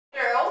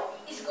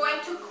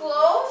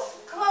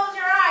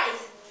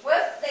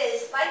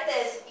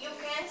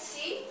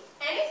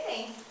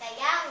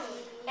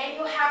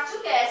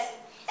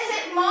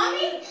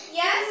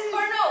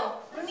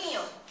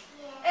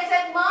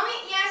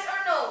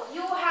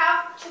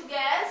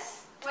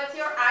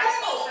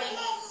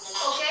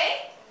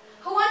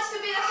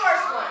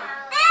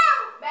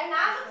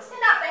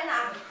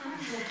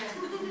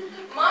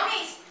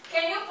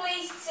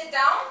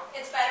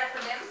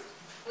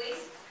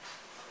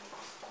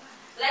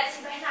Let's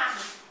see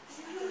Bernardo.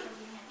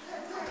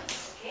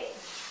 Okay?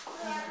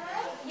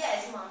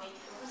 Yes, mommy.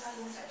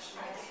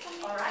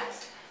 Alright?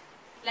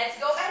 Let's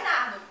go,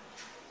 Bernardo.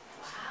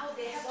 Wow,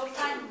 they're so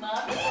fine,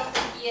 mommy.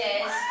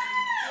 Yes.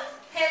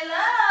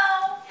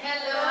 Hello.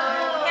 Hello.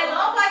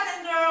 Hello, boys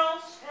and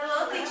girls.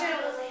 Hello, teacher.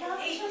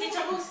 Hey,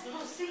 teacher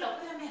Lucila,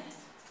 wait a minute.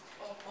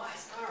 Oh,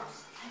 boys,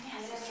 girls.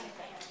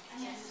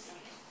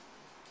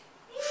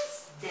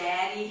 Is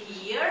Daddy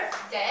here?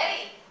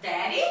 Daddy?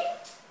 Daddy?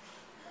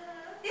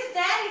 Is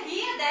Daddy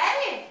here,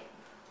 Daddy?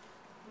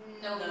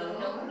 No.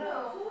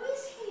 Who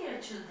is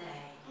here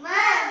today?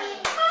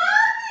 Mommy!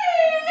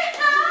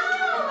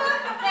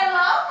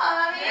 Hello,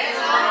 Mommy!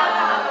 Hello!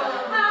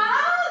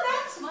 Oh,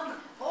 that's Mommy.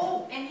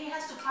 Oh, and he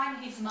has to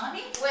find his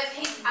mommy? With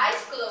his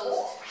eyes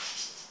closed.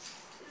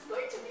 It's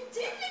going to be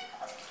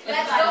difficult.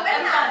 Let's go,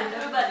 Bernardo.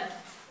 Everybody.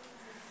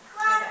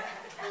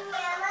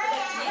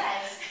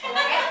 Yes.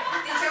 Okay?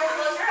 Teacher will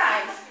close your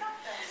eyes.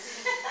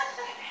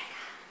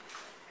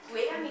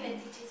 Wait a minute,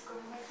 teacher is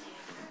going right here.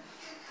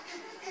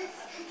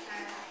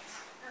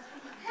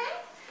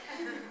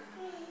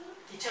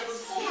 Teacher will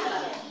see you.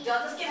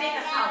 Just can make a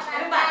sound.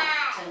 Everybody.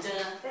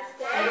 Dun, Bernardo,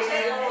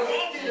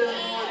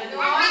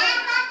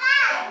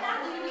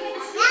 you can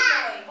see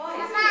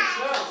boys.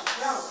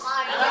 Girls.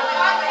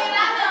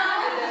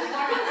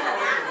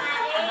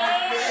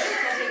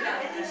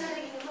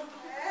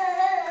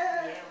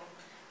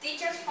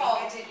 Teacher's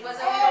fault. It was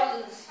a little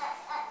loose.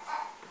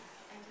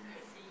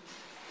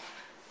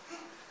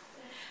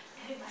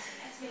 Everybody,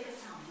 let's make a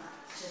sound.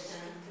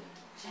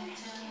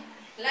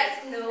 Let's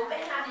no,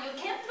 Bernardo, you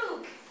can't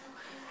look.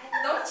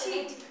 Don't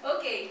cheat.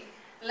 Okay,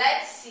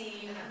 let's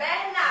see.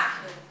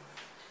 Bernardo,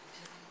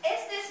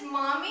 is this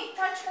mommy?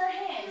 Touch her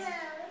hands.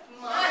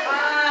 Mommy.